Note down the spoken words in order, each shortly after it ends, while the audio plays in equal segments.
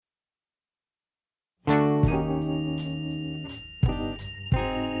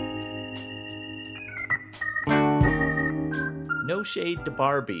no shade to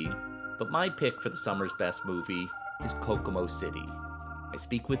Barbie, but my pick for the summer's best movie is Kokomo City. I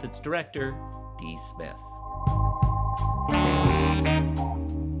speak with its director, Dee Smith.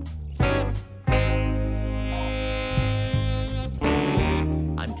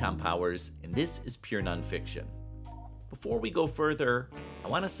 I'm Tom Powers, and this is Pure Nonfiction. Before we go further, I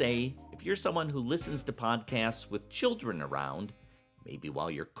want to say, if you're someone who listens to podcasts with children around, maybe while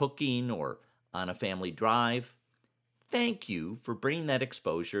you're cooking or on a family drive, thank you for bringing that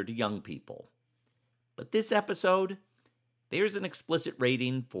exposure to young people. But this episode, there's an explicit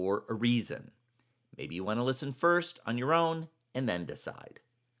rating for a reason. Maybe you want to listen first on your own and then decide.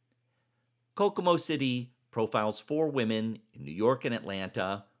 Kokomo City profiles 4 women in New York and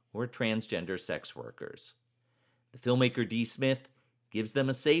Atlanta who are transgender sex workers. The filmmaker Dee Smith gives them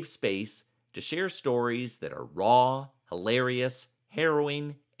a safe space to share stories that are raw, hilarious,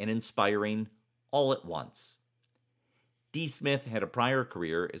 harrowing, and inspiring all at once. Dee Smith had a prior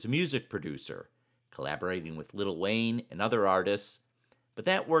career as a music producer, collaborating with Lil Wayne and other artists, but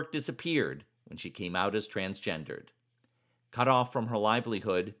that work disappeared when she came out as transgendered. Cut off from her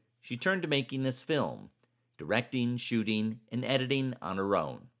livelihood, she turned to making this film, directing, shooting, and editing on her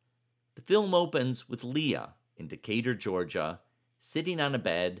own. The film opens with Leah in Decatur, Georgia, sitting on a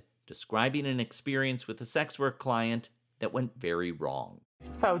bed, describing an experience with a sex work client that went very wrong.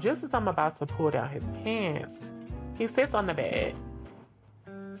 So just as I'm about to pull down his pants, he sits on the bed,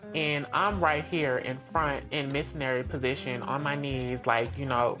 and I'm right here in front in missionary position on my knees, like,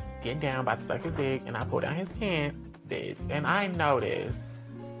 get down, about to suck his dick, and I pull down his pants, bitch. And I notice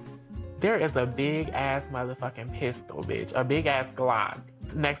there is a big-ass motherfucking pistol, bitch, a big-ass Glock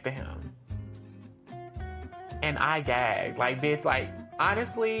next to him. And I gagged, bitch,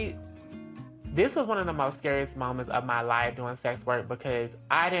 honestly, this was one of the most scariest moments of my life doing sex work because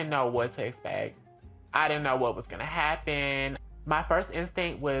I didn't know what to expect. I didn't know what was gonna happen. My first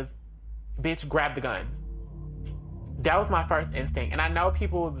instinct was, bitch, grab the gun. That was my first instinct. And I know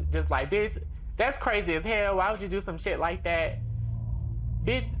people just bitch, that's crazy as hell. Why would you do some shit like that?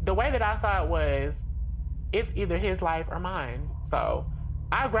 Bitch, the way that I saw it was, it's either his life or mine. So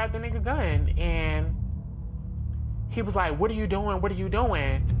I grabbed the nigga gun and he was like, what are you doing? What are you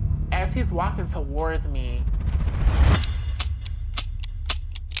doing? As he's walking towards me,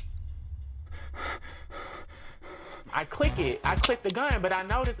 I click the gun, but I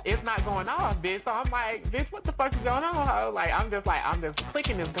notice it's not going off, bitch. So I'm like, bitch, what the fuck is going on, ho? I'm just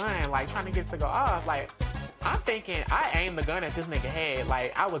clicking this gun, trying to get it to go off. I'm thinking, I aimed the gun at this nigga head.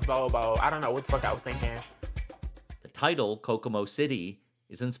 I was Bobo. I don't know what the fuck I was thinking. The title, Kokomo City,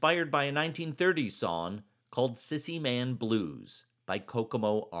 is inspired by a 1930s song called Sissy Man Blues by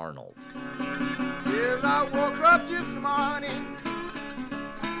Kokomo Arnold. Till I woke up this morning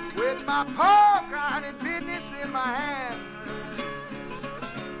with my paw grinding business in my hand.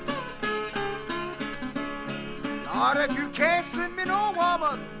 Lord, if you can't send me no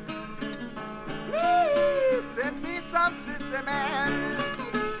woman, please send me some sissy man.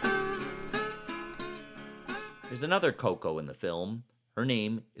 There's another Coco in the film. Her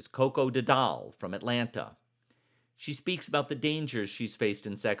name is Coco Dadal from Atlanta. She speaks about the dangers she's faced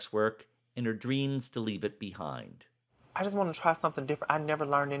in sex work and her dreams to leave it behind. I just want to try something different. I never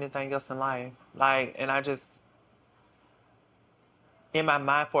learned anything else in life. And I just, in my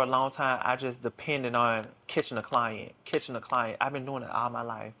mind for a long time, I just depended on catching a client. I've been doing it all my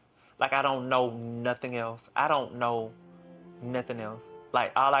life. I don't know nothing else. I don't know nothing else.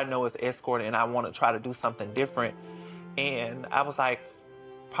 All I know is escorting, and I want to try to do something different. And I was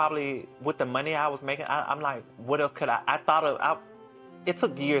probably with the money I was making, I'm like, what else could it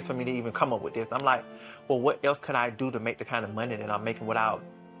took years for me to even come up with this. I'm like, well, what else could I do to make the kind of money that I'm making without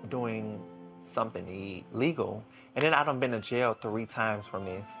doing something illegal? And then I done been to jail 3 times from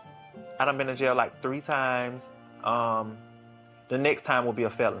this. I done been to jail 3 times. The next time will be a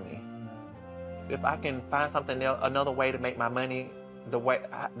felony. If I can find something else, another way to make my money,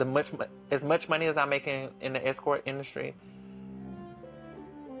 as much money as I'm making in the escort industry,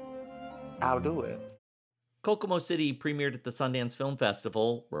 I'll do it. Kokomo City premiered at the Sundance Film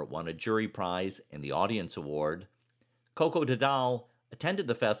Festival, where it won a jury prize and the audience award. Coco Dadal attended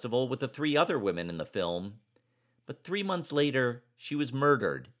the festival with the 3 other women in the film, but 3 months later, she was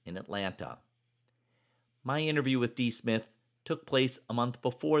murdered in Atlanta. My interview with Dee Smith took place a month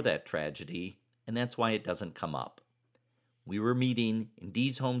before that tragedy, and that's why it doesn't come up. We were meeting in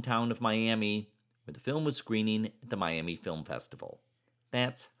Dee's hometown of Miami, where the film was screening at the Miami Film Festival.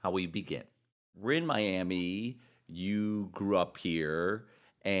 That's how we begin. We're in Miami. You grew up here,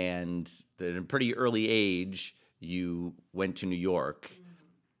 and at a pretty early age, you went to New York.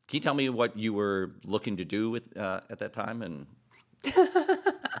 Can you tell me what you were looking to do at that time? And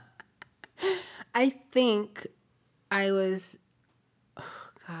I think I was,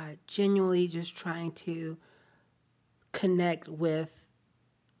 God, genuinely just trying to connect with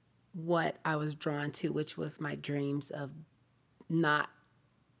what I was drawn to, which was my dreams of not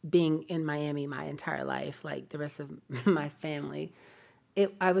being in Miami my entire life, like the rest of my family.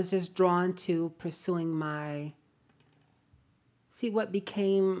 I was just drawn to pursuing what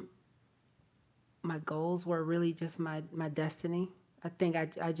became my goals were really just my destiny. I think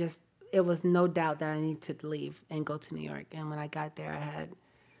I just, it was no doubt that I needed to leave and go to New York. And when I got there, I had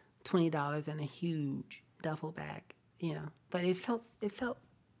 $20 and a huge duffel bag, but it felt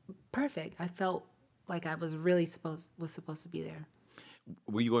perfect. I felt like I was really supposed to be there.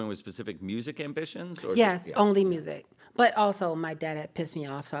 Were you going with specific music ambitions? Or Yes, only music. But also, my dad had pissed me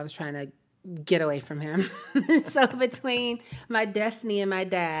off, so I was trying to get away from him. So between my destiny and my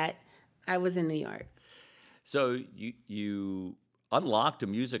dad, I was in New York. So you unlocked a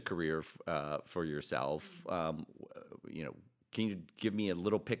music career for yourself. Can you give me a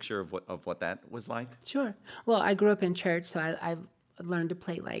little picture of what that was like? Sure. Well, I grew up in church, so I've learned to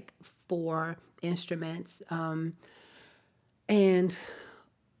play like 4 instruments. And,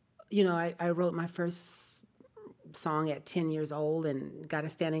 I wrote my first song at 10 years old and got a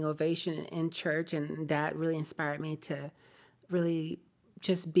standing ovation in church. And that really inspired me to really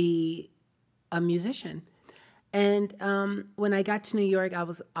just be a musician. And when I got to New York, I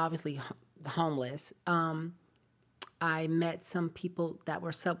was obviously homeless. I met some people that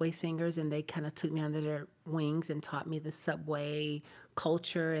were subway singers, and they kind of took me under their wings and taught me the subway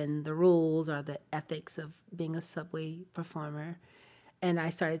culture and the rules or the ethics of being a subway performer. And I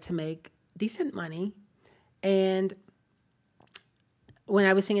started to make decent money. And when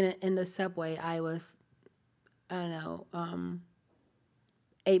I was singing in the subway, I was, 8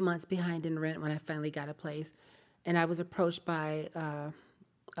 months behind in rent when I finally got a place. And I was approached by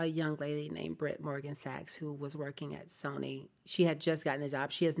a young lady named Britt Morgan Sachs, who was working at Sony. She had just gotten the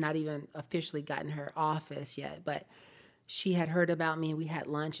job. She has not even officially gotten her office yet, but she had heard about me, and we had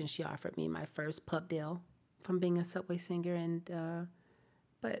lunch, and she offered me my first pub deal from being a subway singer. And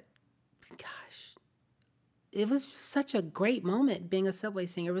but gosh, it was just such a great moment being a subway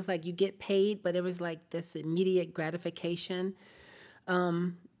singer. It was like you get paid, but it was like this immediate gratification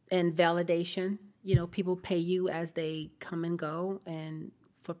and validation. People pay you as they come and go, and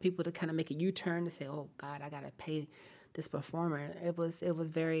for people to kind of make a U-turn to say, "Oh God, I gotta pay this performer," it was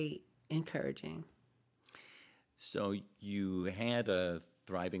very encouraging. So you had a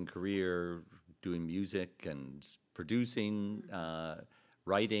thriving career doing music and producing,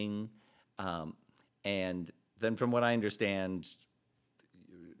 writing, and then from what I understand,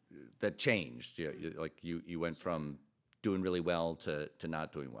 that changed. You went from doing really well to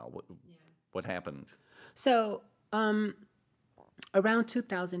not doing well. What happened? So around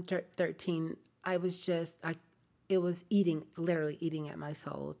 2013, it was literally eating at my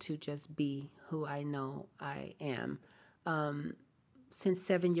soul to just be who I know I am. Since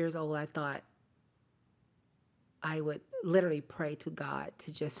 7 years old, I thought I would literally pray to God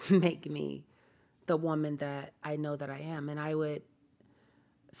to just make me the woman that I know that I am. And I would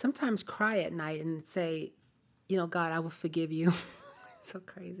sometimes cry at night and say, God, I will forgive you. So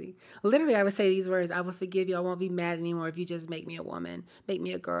crazy. Literally, I would say these words: I will forgive you. I won't be mad anymore if you just make me a woman, make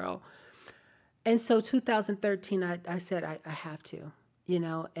me a girl. And so 2013, I said, I have to,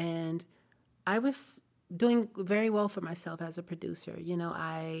 and I was doing very well for myself as a producer.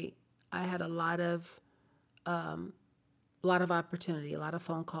 I had a lot of opportunity, a lot of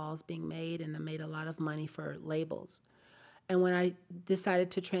phone calls being made, and I made a lot of money for labels. And when I decided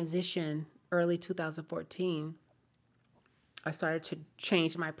to transition early 2014, I started to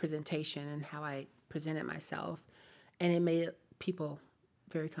change my presentation and how I presented myself, and it made people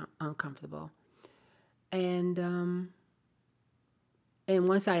very uncomfortable. And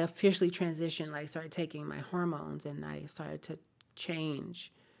once I officially transitioned, like started taking my hormones, and I started to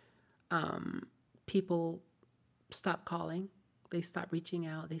change, people stopped calling. They stopped reaching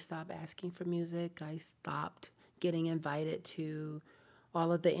out. They stopped asking for music. I stopped getting invited to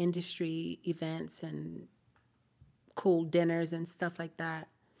all of the industry events and cool dinners and stuff like that,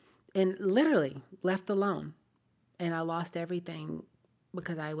 and literally left alone. And I lost everything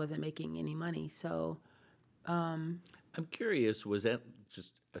because I wasn't making any money. So I'm curious, was that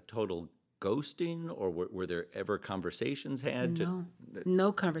just a total ghosting, or were there ever conversations had?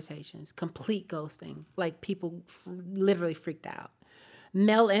 No conversations. Complete ghosting. Like people literally freaked out,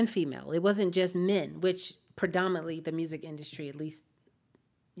 male and female. It wasn't just men, which predominantly the music industry, at least,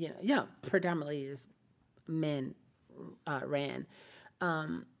 predominantly is men ran,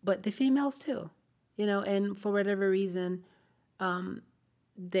 but the females too, and for whatever reason,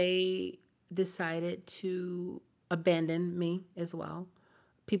 they decided to abandon me as well.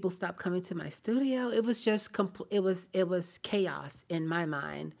 People stopped coming to my studio. It was just it was chaos in my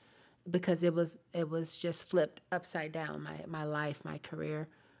mind because it was just flipped upside down, my life, my career.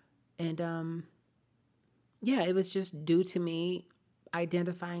 And yeah, it was just due to me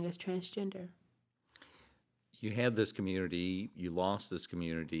identifying as transgender. You had this community, you lost this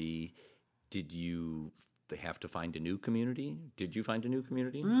community. Did you have to find a new community? Did you find a new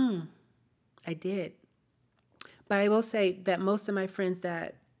community? I did. But I will say that most of my friends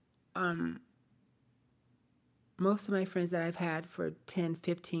that I've had for 10,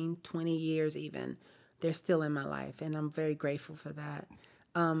 15, 20 years even, they're still in my life, and I'm very grateful for that.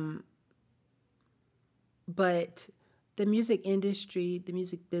 But the music industry, the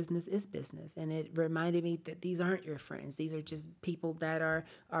music business is business, and it reminded me that these aren't your friends. These are just people that are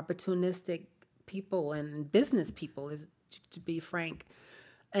opportunistic people and business people, is to be frank.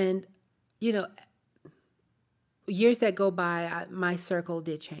 And you know, years that go by, my circle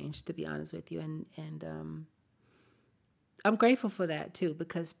did change, to be honest with you, and I'm grateful for that too,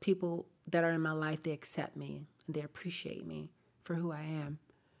 because people that are in my life, they accept me and they appreciate me for who I am.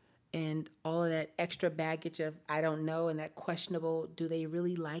 And all of that extra baggage of I don't know and that questionable, do they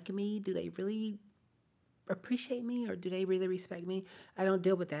really like me? Do they really appreciate me, or do they really respect me? I don't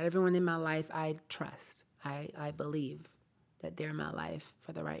deal with that. Everyone in my life I trust. I believe that they're in my life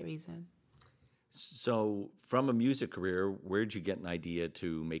for the right reason. So from a music career, where'd you get an idea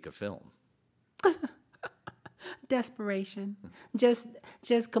to make a film? Desperation. Just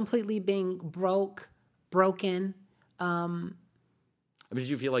completely being broken. Did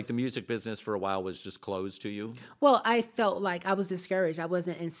you feel like the music business for a while was just closed to you? Well, I felt like I was discouraged. I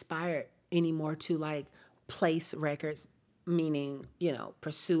wasn't inspired anymore to like place records, meaning,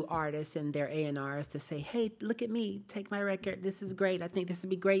 pursue artists and their A&Rs to say, hey, look at me, take my record. This is great. I think this would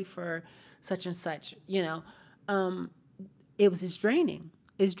be great for such and such, It was draining.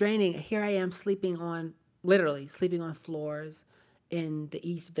 It's draining. Here I am literally sleeping on floors in the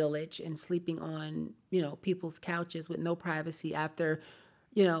East Village and sleeping on, people's couches with no privacy after,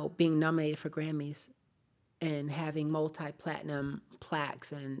 being nominated for Grammys and having multi-platinum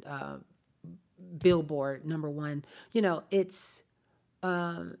plaques and Billboard #1.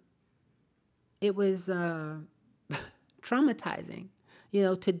 It was traumatizing,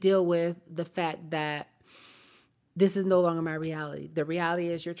 to deal with the fact that this is no longer my reality. The reality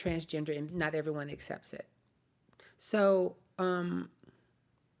is you're transgender and not everyone accepts it. So there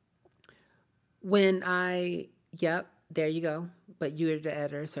you go. But you're the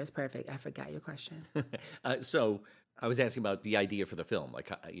editor, so it's perfect. I forgot your question. So I was asking about the idea for the film. Like,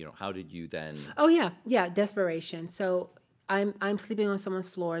 how did you then? Oh yeah, desperation. So I'm sleeping on someone's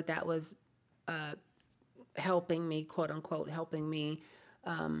floor that was helping me, quote unquote, helping me,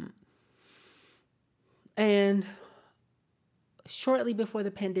 and shortly before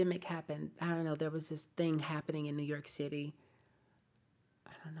the pandemic happened, I don't know, there was this thing happening in New York City.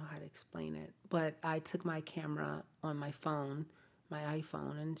 I don't know how to explain it, but I took my camera on my phone, my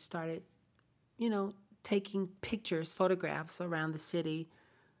iPhone, and started, taking pictures, photographs around the city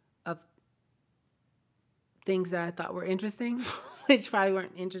of things that I thought were interesting, which probably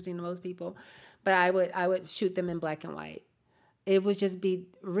weren't interesting to most people, but I would shoot them in black and white. It would just be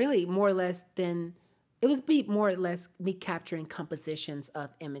really more or less me capturing compositions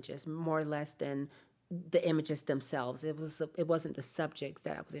of images, more or less than the images themselves. It wasn't the subjects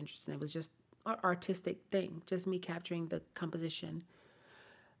that I was interested in. It was just an artistic thing, just me capturing the composition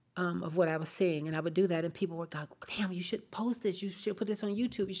of what I was seeing. And I would do that, and people would go, damn, you should post this. You should put this on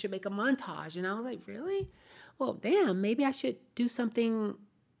YouTube. You should make a montage. And I was like, really? Well, damn, maybe I should do something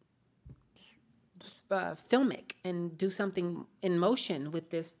filmic and do something in motion with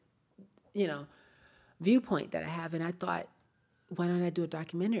this, viewpoint that I have. And I thought, why don't I do a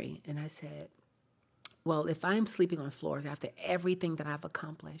documentary? And I said, well, if I'm sleeping on floors after everything that I've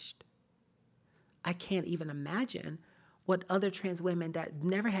accomplished, I can't even imagine what other trans women that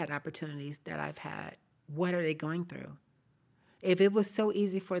never had opportunities that I've had, what are they going through? If it was so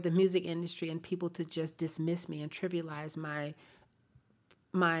easy for the music industry and people to just dismiss me and trivialize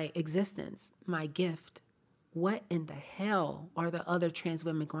my existence, my gift, what in the hell are the other trans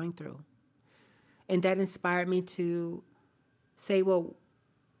women going through? And that inspired me to say, well,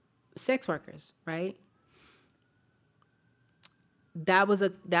 sex workers, right? That was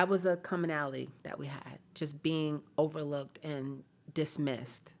a commonality that we had, just being overlooked and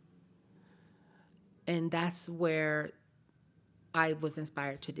dismissed. And that's where I was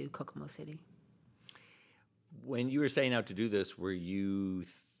inspired to do Kokomo City. When you were setting out to do this, were you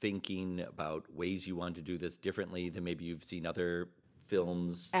thinking about ways you want to do this differently than maybe you've seen other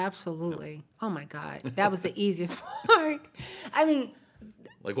films? Absolutely. Oh my God. That was the easiest part. I mean,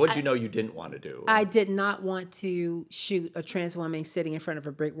 Like, what did you know you didn't want to do? I did not want to shoot a trans woman sitting in front of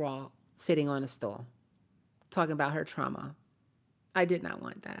a brick wall, sitting on a stool, talking about her trauma. I did not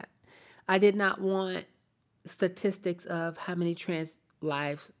want that. I did not want statistics of how many trans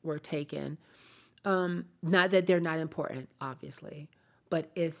lives were taken. Not that they're not important, obviously,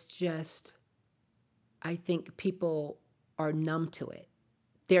 but it's just, I think people are numb to it.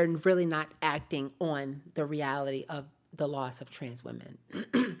 They're really not acting on the reality of the loss of trans women.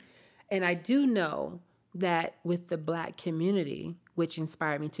 And I do know that with the Black community, which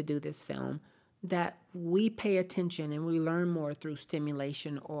inspired me to do this film, that we pay attention and we learn more through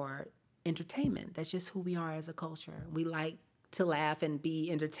stimulation or entertainment. That's just who we are as a culture. We like to laugh and be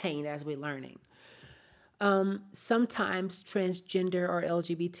entertained as we're learning. Sometimes transgender or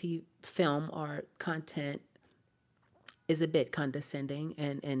LGBT film or content is a bit condescending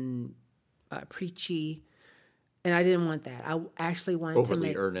and preachy, and I didn't want that. I actually wanted to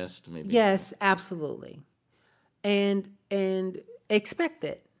make earnest, maybe. Yes, absolutely, and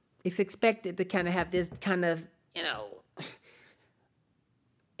expected. It's expected to kind of have this kind of,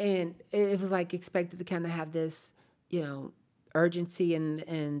 and it was like expected to kind of have this, urgency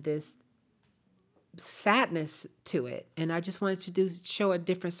and this sadness to it. And I just wanted to show a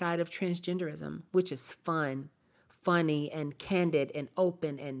different side of transgenderism, which is fun, funny and candid and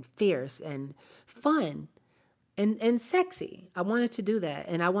open and fierce and fun and sexy. I wanted to do that.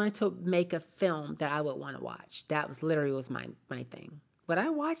 And I wanted to make a film that I would want to watch. That was literally my thing. Would I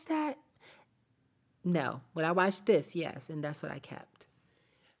watch that? No. Would I watch this? Yes. And that's what I kept.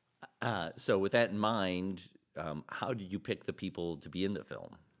 So with that in mind, how did you pick the people to be in the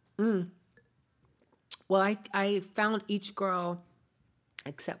film? Well, I found each girl,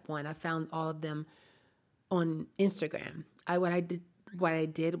 except one. I found all of them on Instagram. What I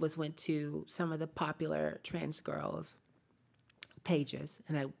did was went to some of the popular trans girls' pages,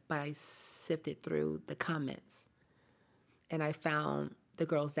 but I sifted through the comments, and I found the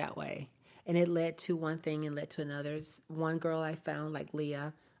girls that way. And it led to one thing and led to another. One girl I found, like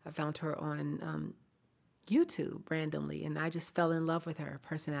Leah, I found her on YouTube randomly, and I just fell in love with her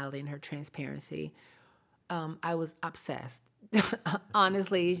personality and her transparency. I was obsessed.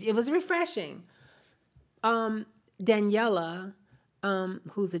 Honestly, it was refreshing. Daniela,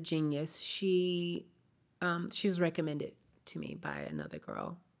 who's a genius, she was recommended to me by another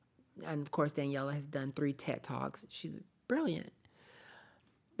girl. And of course, Daniela has done 3 TED Talks. She's brilliant.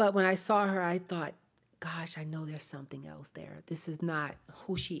 But when I saw her, I thought, gosh, I know there's something else there. This is not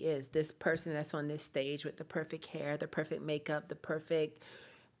who she is. This person that's on this stage with the perfect hair, the perfect makeup, the perfect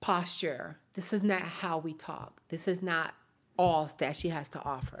posture. This is not how we talk. This is not all that she has to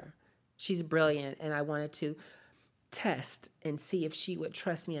offer. She's brilliant, and I wanted to test and see if she would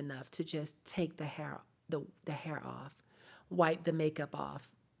trust me enough to just take the hair off, wipe the makeup off,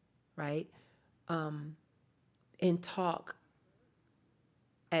 right? And talk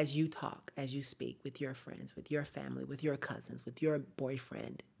as you speak with your friends, with your family, with your cousins, with your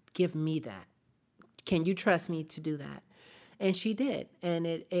boyfriend. Give me that. Can you trust me to do that? And she did, and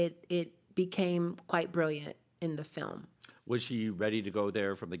it became quite brilliant in the film. Was she ready to go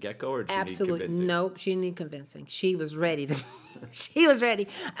there from the get-go, or did she Absolutely. need convincing? Nope, she didn't need convincing. She was ready to. She was ready.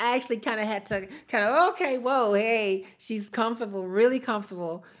 I actually kind of had to okay, whoa, hey, she's comfortable, really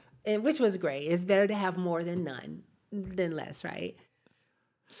comfortable, and which was great. It's better to have more than less, right?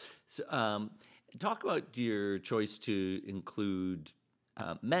 So, talk about your choice to include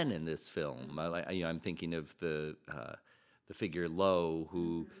men in this film. I'm thinking of the figure Lo,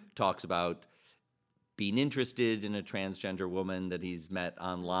 who talks about being interested in a transgender woman that he's met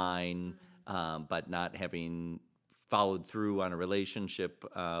online, but not having followed through on a relationship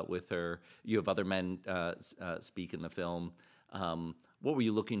with her. You have other men speak in the film. What were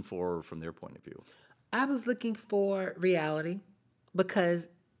you looking for from their point of view? I was looking for reality, because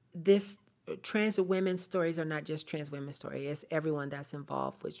this trans women's stories are not just trans women's stories. It's everyone that's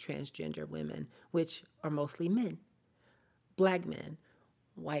involved with transgender women, which are mostly men, Black men,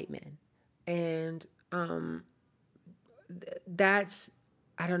 white men. And that's,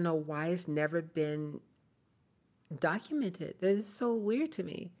 I don't know why it's never been documented. That is so weird to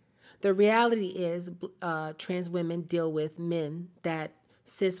me. The reality is trans women deal with men that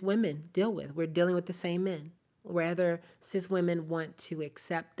cis women deal with. We're dealing with the same men. Whether cis women want to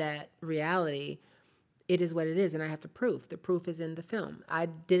accept that reality, it is what it is, and I have the proof. The proof is in the film. I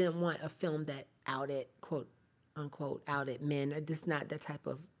didn't want a film that outed, quote unquote, outed men. This is not that type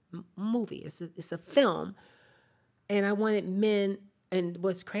of movie. It's a film, and I wanted men and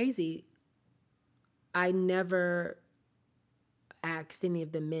what's crazy, I never asked any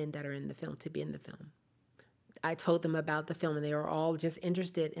of the men that are in the film to be in the film. I told them about the film, and they were all just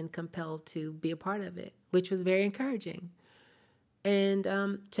interested and compelled to be a part of it, which was very encouraging. And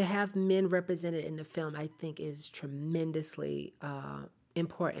to have men represented in the film, I think, is tremendously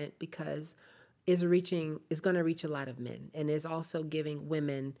important because it's going to reach a lot of men, and is also giving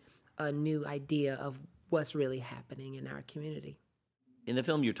women a new idea of what's really happening in our community. In the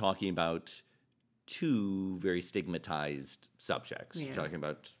film, you're talking about two very stigmatized subjects. Yeah. You're talking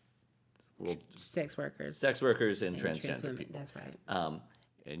about Sex workers. And transgender women. people. That's right.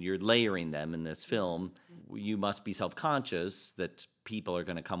 And you're layering them in this film. You must be self-conscious that people are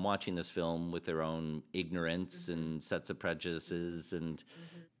going to come watching this film with their own ignorance and sets of prejudices and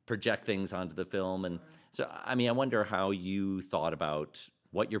project things onto the film. And so, I mean, I wonder how you thought about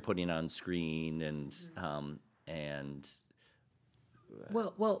what you're putting on screen and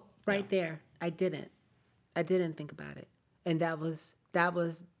Well, right there, I didn't think about it, and that was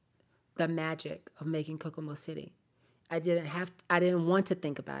the magic of making Kokomo City. I didn't want to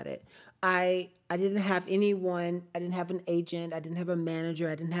think about it. I didn't have anyone. I didn't have an agent. I didn't have a manager.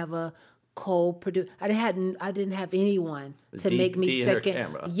 I didn't have a co-producer. I didn't have anyone to make me D second. in her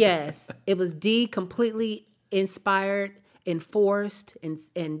camera. Yes, it was D, completely inspired, enforced,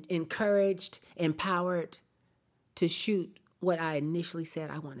 and encouraged, empowered to shoot what I initially said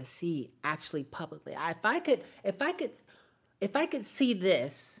I want to see actually publicly. If I could see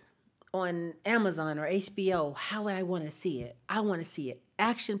this on Amazon or HBO, how would I want to see it? I want to see it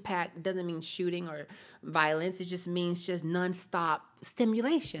action-packed. Doesn't mean shooting or violence. It just means just nonstop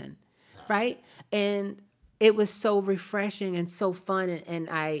stimulation, right? And it was so refreshing and so fun. And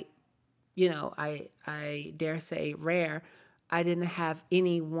I dare say rare. I didn't have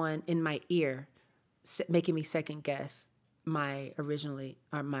anyone in my ear making me second guess my original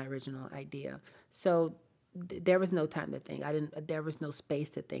idea. So there was no time to think. There was no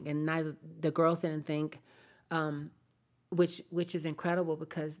space to think, and neither the girls didn't think, which is incredible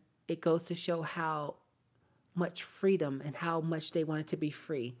because it goes to show how much freedom and how much they wanted to be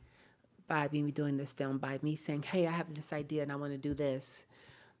free by me doing this film, by me saying, hey, I have this idea and I want to do this.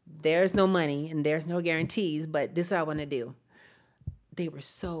 There's no money and there's no guarantees, but this is what I want to do. They were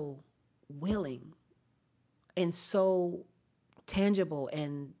so willing and so tangible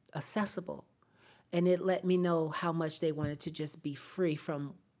and accessible. And it let me know how much they wanted to just be free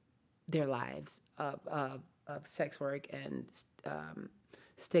from their lives of sex work and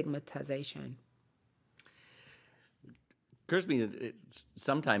stigmatization. Occurs to me that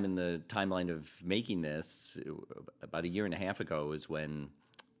sometime in the timeline of making this, about a year and a half ago, is when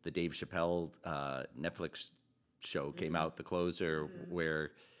the Dave Chappelle Netflix show came out, The Closer,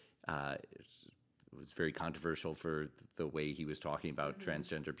 where it was very controversial for the way he was talking about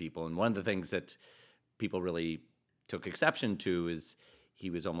transgender people. And one of the things that people really took exception to is he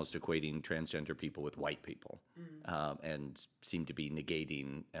was almost equating transgender people with white people, and seemed to be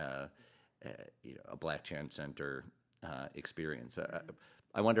negating a black transgender experience.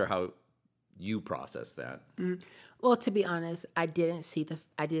 I wonder how you process that. Well, to be honest, I didn't see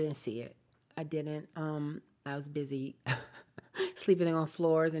it. I didn't. I was busy sleeping on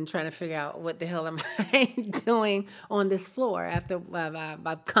floors and trying to figure out what the hell am I doing on this floor after I've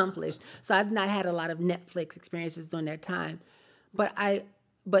accomplished. So I've not had a lot of Netflix experiences during that time. But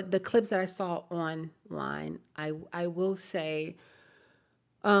the clips that I saw online, I will say,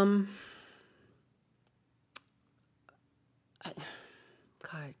 God,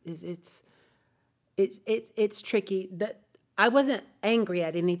 it's tricky. I wasn't angry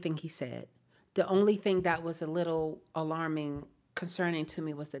at anything he said. The only thing that was a little alarming, concerning to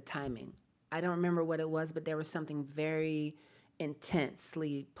me was the timing. I don't remember what it was, but there was something very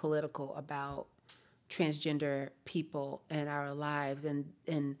intensely political about transgender people and our lives.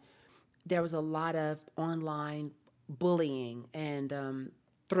 And there was a lot of online bullying and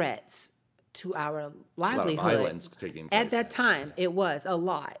threats to our livelihood. A lot of violence taking place. At that time, it was a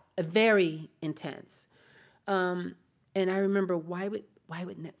lot, very intense. And I remember, why would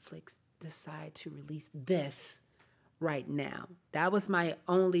Netflix decide to release this right now? That was my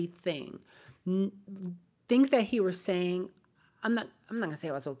only thing. Things that he was saying, I'm not gonna say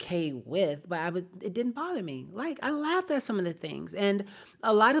I was okay with, but it didn't bother me. Like, I laughed at some of the things, and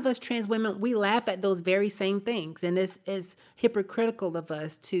a lot of us trans women, we laugh at those very same things, and it's hypocritical of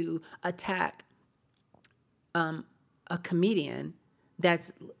us to attack a comedian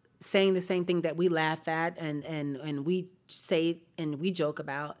that's saying the same thing that we laugh at and we say and we joke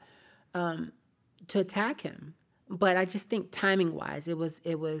about, to attack him. But I just think timing wise, it was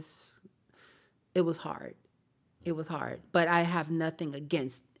hard. It was hard, but I have nothing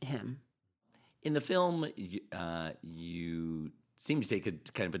against him. In the film, you seem to take a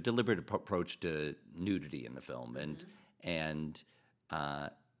kind of a deliberate approach to nudity in the film, and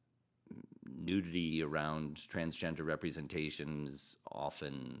nudity around transgender representation is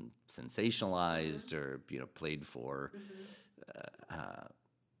often sensationalized or played for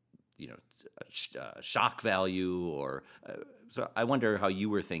shock value or so. I wonder how you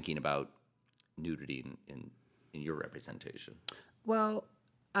were thinking about nudity in your representation. Well,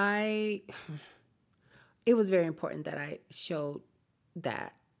 it was very important that I showed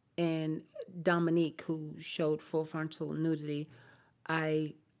that. And Dominique, who showed full frontal nudity,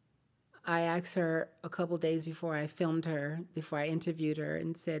 I asked her a couple days before I filmed her, before I interviewed her,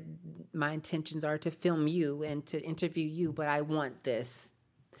 and said, my intentions are to film you and to interview you, but I want this.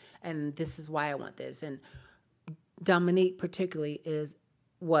 And this is why I want this. And Dominique particularly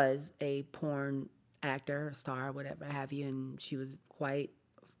was a porn actor, star, whatever have you, and she was quite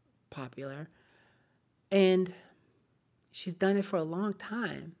popular. And she's done it for a long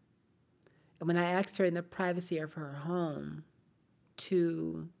time. And when I asked her in the privacy of her home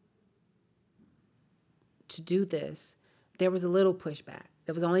to do this, there was a little pushback.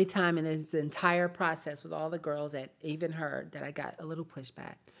 There was the only time in this entire process with all the girls, that even her, that I got a little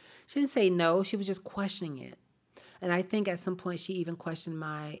pushback. She didn't say no, she was just questioning it. And I think at some point she even questioned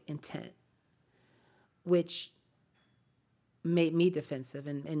my intent, which made me defensive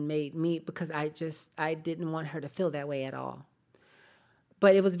and made me, because I didn't want her to feel that way at all.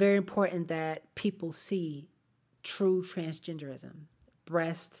 But it was very important that people see true transgenderism,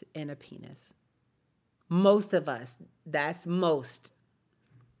 breast and a penis. Most of us, that's most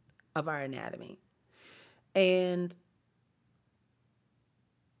of our anatomy. And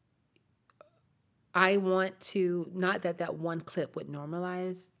I want to, not that one clip would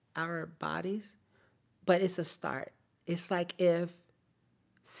normalize our bodies, but it's a start. It's like if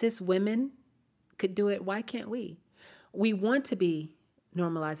cis women could do it, why can't we? We want to be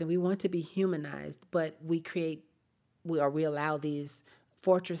normalized and we want to be humanized, but we allow these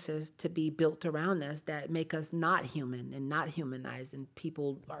fortresses to be built around us that make us not human and not humanized, and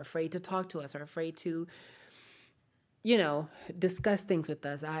people are afraid to talk to us, are afraid to, discuss things with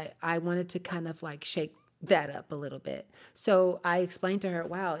us. I wanted to kind of like shake that up a little bit. So I explained to her,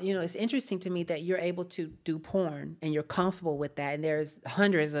 wow, it's interesting to me that you're able to do porn and you're comfortable with that, and there's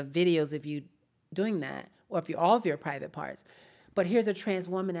hundreds of videos of you doing that, or if all of your private parts. But here's a trans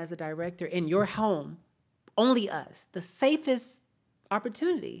woman as a director in your home, only us, the safest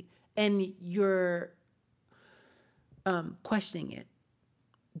opportunity, and you're questioning it.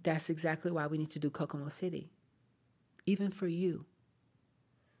 That's exactly why we need to do Kokomo City, even for you,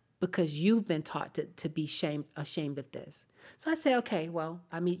 because you've been taught to be ashamed of this. So I say, okay, well,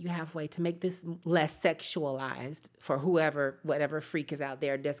 I meet you halfway to make this less sexualized for whatever freak is out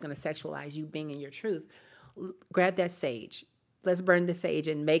there that's going to sexualize you being in your truth. Grab that sage. Let's burn the sage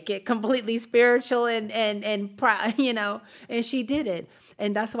and make it completely spiritual and and she did it.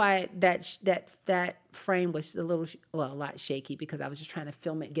 And that's why that frame was a lot shaky, because I was just trying to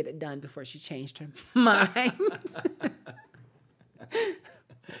film it, get it done before she changed her mind.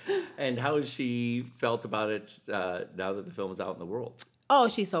 And how has she felt about it now that the film is out in the world? Oh,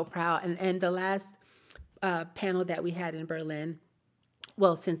 she's so proud. And the last panel that we had in Berlin,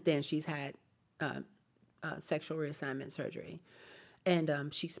 well, since then she's had sexual reassignment surgery. And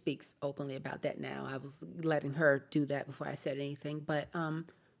she speaks openly about that now. I was letting her do that before I said anything. But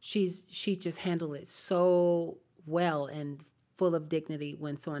she just handled it so well and full of dignity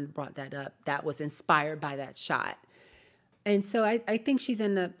when someone brought that up. That was inspired by that shot. And so I think she's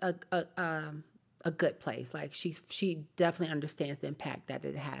in a good place. Like she definitely understands the impact that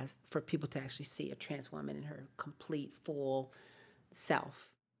it has for people to actually see a trans woman in her complete, full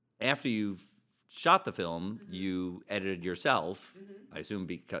self. After you've shot the film, you edited yourself, I assume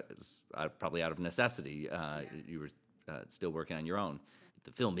because probably out of necessity. You were still working on your own.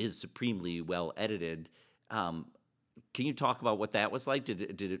 The film is supremely well edited. Can you talk about what that was like?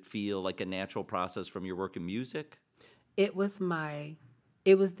 Did it feel like a natural process from your work in music? It was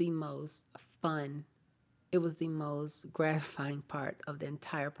the most fun. It was the most gratifying part of the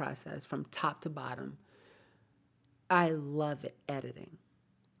entire process from top to bottom. I love editing.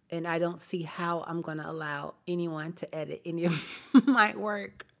 And I don't see how I'm going to allow anyone to edit any of my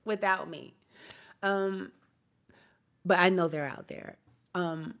work without me. But I know they're out there.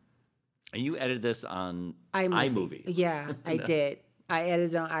 And you edited this on iMovie. iMovie. Yeah, I did. I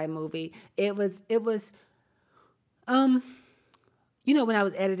edited on iMovie. It was when I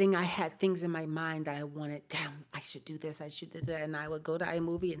was editing, I had things in my mind that I wanted. Damn, I should do this. I should do that. And I would go to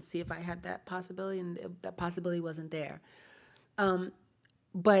iMovie and see if I had that possibility, and that possibility wasn't there.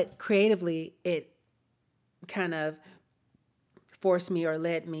 But creatively, it kind of forced me or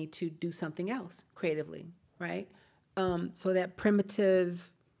led me to do something else creatively, right? So that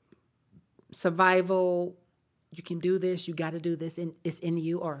primitive survival, you can do this, you got to do this, and it's in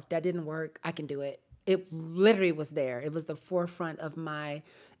you, or that didn't work, I can do it. It literally was there. It was the forefront of my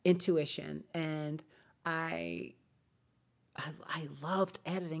intuition, and I loved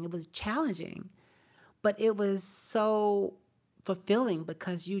editing. It was challenging, but it was so fulfilling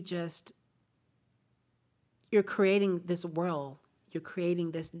because you're creating this world. You're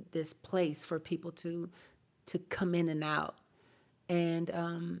creating this place for people to come in and out.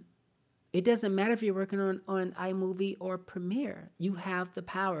 And it doesn't matter if you're working on iMovie or Premiere. You have the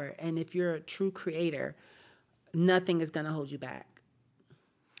power. And if you're a true creator, nothing is going to hold you back.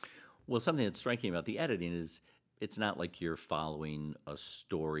 Well, something that's striking about the editing is it's not like you're following a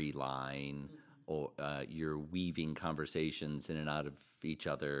storyline or you're weaving conversations in and out of each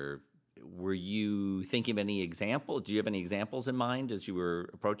other. Were you thinking of any example? Do you have any examples in mind as you were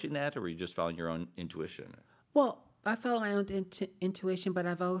approaching that, or were you just following your own intuition? Well, I follow my own intuition, but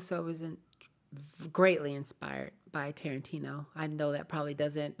I've also was greatly inspired by Tarantino. I know that probably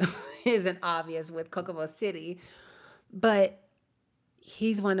isn't obvious with Kokomo City, but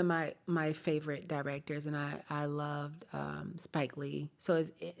he's one of my favorite directors, and I loved Spike Lee. So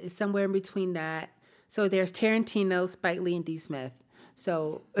it's somewhere in between that. So there's Tarantino, Spike Lee, and D. Smith.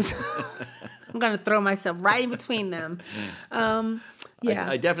 So I'm going to throw myself right in between them. Yeah.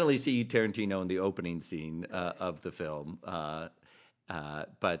 I definitely see Tarantino in the opening scene of the film,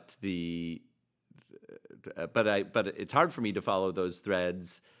 but it's hard for me to follow those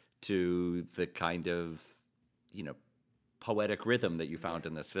threads to the kind of poetic rhythm that you found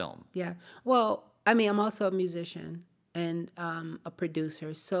in this film. Yeah. Well, I mean, I'm also a musician and a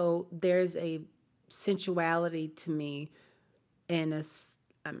producer, so there's a sensuality to me. And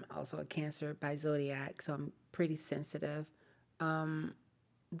I'm also a Cancer by zodiac, so I'm pretty sensitive.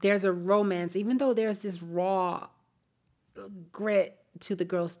 There's a romance, even though there's this raw grit to the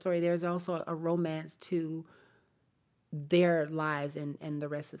girl's story, there's also a romance to their lives and the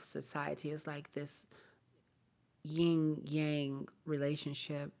rest of society. It's like this yin-yang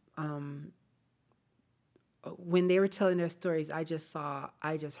relationship. When they were telling their stories, I just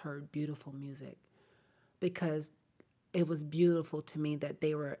heard beautiful music, because it was beautiful to me that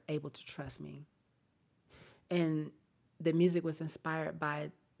they were able to trust me. And the music was inspired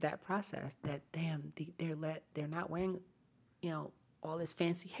by that process, that damn, they're not wearing, all this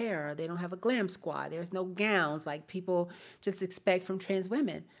fancy hair. They don't have a glam squad. There's no gowns like people just expect from trans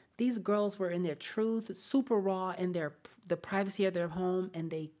women. These girls were in their truth, super raw in the privacy of their home,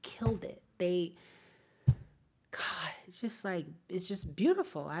 and they killed it. It's just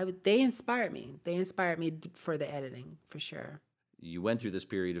beautiful. They inspired me. They inspired me for the editing, for sure. You went through this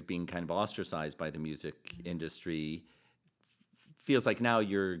period of being kind of ostracized by the music industry. Feels like now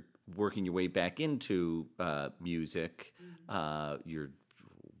you're working your way back into music. You're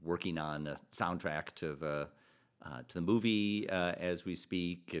working on a soundtrack to the movie as we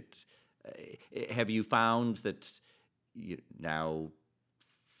speak. Have you found that now,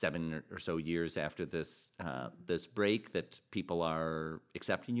 7 or so years after this break, that people are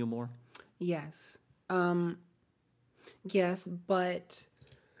accepting you more? Yes. Yes, but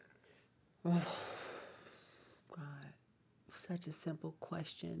God, such a simple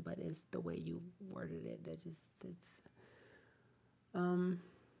question, but it's the way you worded it that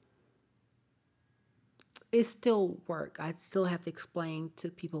it's still work. I still have to explain to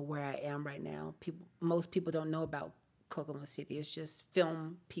people where I am right now. Most people don't know about Kokomo City. It's just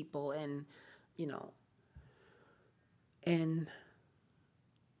film people and and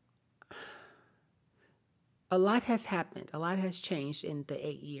a lot has happened. A lot has changed in the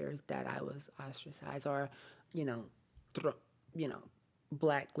 8 years that I was ostracized or,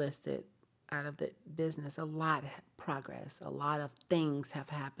 blacklisted out of the business. A lot of progress. A lot of things have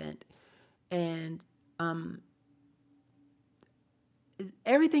happened. And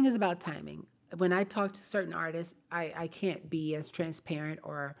everything is about timing. When I talk to certain artists, I can't be as transparent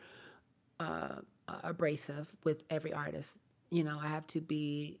or abrasive with every artist. I have to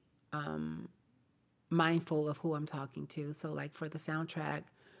be mindful of who I'm talking to. So like for the soundtrack,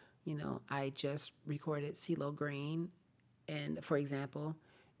 I just recorded CeeLo Green, and for example,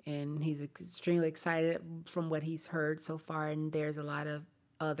 and he's extremely excited from what he's heard so far. And there's a lot of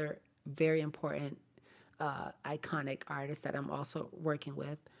other very important, iconic artists that I'm also working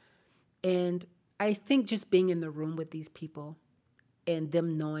with. And I think just being in the room with these people and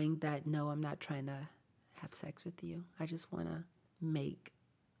them knowing that, no, I'm not trying to have sex with you. I just want to make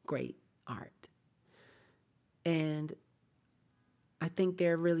great art. And I think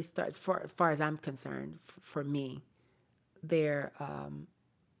they're really as far as I'm concerned, for me, they're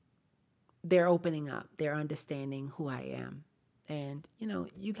opening up. They're understanding who I am. And,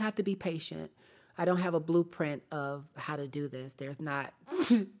 you have to be patient. I don't have a blueprint of how to do this. There's not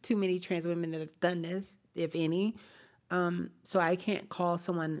too many trans women that have done this, if any. So I can't call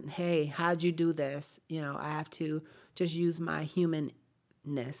someone, hey, how'd you do this? I have to just use my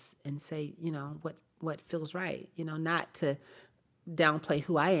humanness and say, what feels right, not to downplay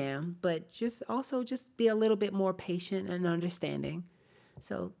who I am, but just be a little bit more patient and understanding.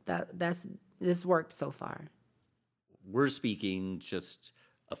 So this worked so far. We're speaking just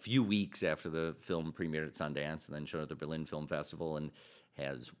a few weeks after the film premiered at Sundance and then showed at the Berlin Film Festival and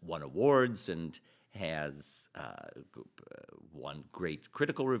has won awards and has won great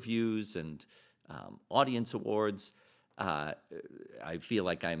critical reviews and audience awards. I feel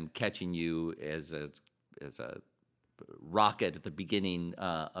like I'm catching you as a rocket at the beginning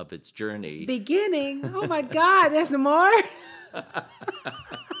of its journey. Beginning? Oh my God, there's more?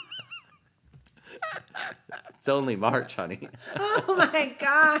 It's only March, honey. Oh my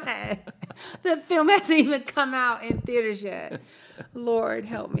God. The film hasn't even come out in theaters yet. Lord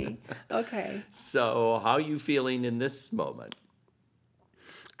help me. Okay. So how are you feeling in this moment?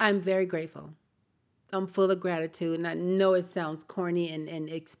 I'm very grateful. I'm full of gratitude, and I know it sounds corny and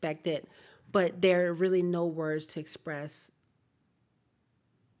expected, but there are really no words to express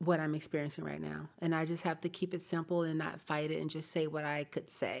what I'm experiencing right now. And I just have to keep it simple and not fight it and just say what I could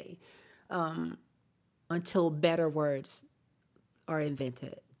say until better words are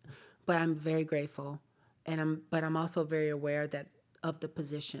invented. But I'm very grateful, but I'm also very aware of the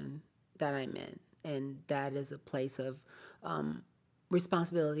position that I'm in, and that is a place of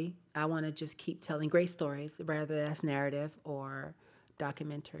responsibility. I want to just keep telling great stories, whether that's narrative or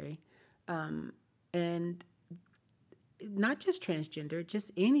documentary. And not just transgender,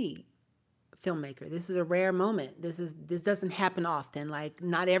 just any filmmaker. This is a rare moment. This doesn't happen often. Like,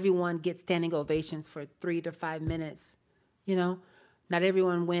 not everyone gets standing ovations for 3 to 5 minutes. Not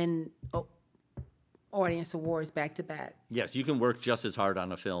everyone win audience awards back to back. Yes, you can work just as hard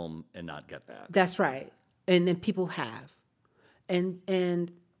on a film and not get that. That's right. And then people have.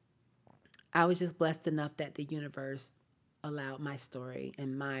 And I was just blessed enough that the universe allowed my story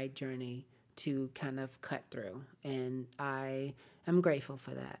and my journey to kind of cut through. And I am grateful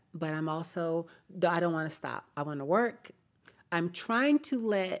for that. But I don't want to stop. I want to work. I'm trying to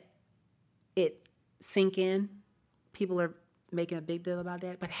let it sink in. People are making a big deal about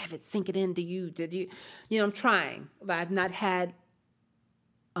that, but have it sink it into you. Did you? I'm trying, but I've not had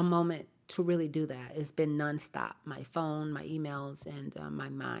a moment to really do that. It's been nonstop. My phone, my emails, and my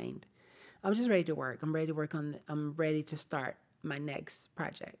mind. I'm just ready to work. I'm ready to start my next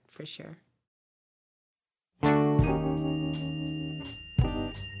project for sure. I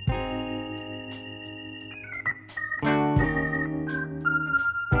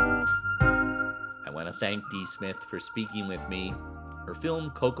want to thank Dee Smith for speaking with me. Her film,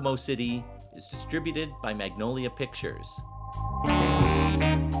 Kokomo City, is distributed by Magnolia Pictures.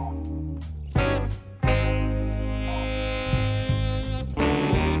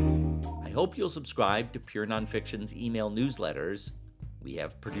 I hope you'll subscribe to Pure Nonfiction's email newsletters. We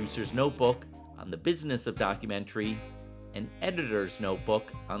have Producer's Notebook on the business of documentary and Editor's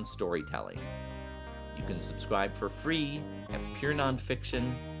Notebook on storytelling. You can subscribe for free at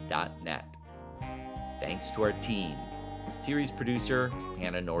purenonfiction.net. Thanks to our team, series producer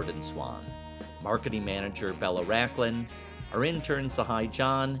Hannah Norden-Swan, marketing manager Bella Racklin, our intern Sahai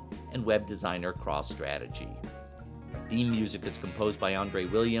John, and web designer Cross Strategy. Our theme music is composed by Andre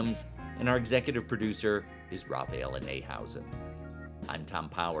Williams, and our executive producer is Raphael Nehausen. I'm Tom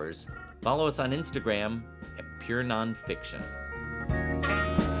Powers. Follow us on Instagram at Pure Nonfiction.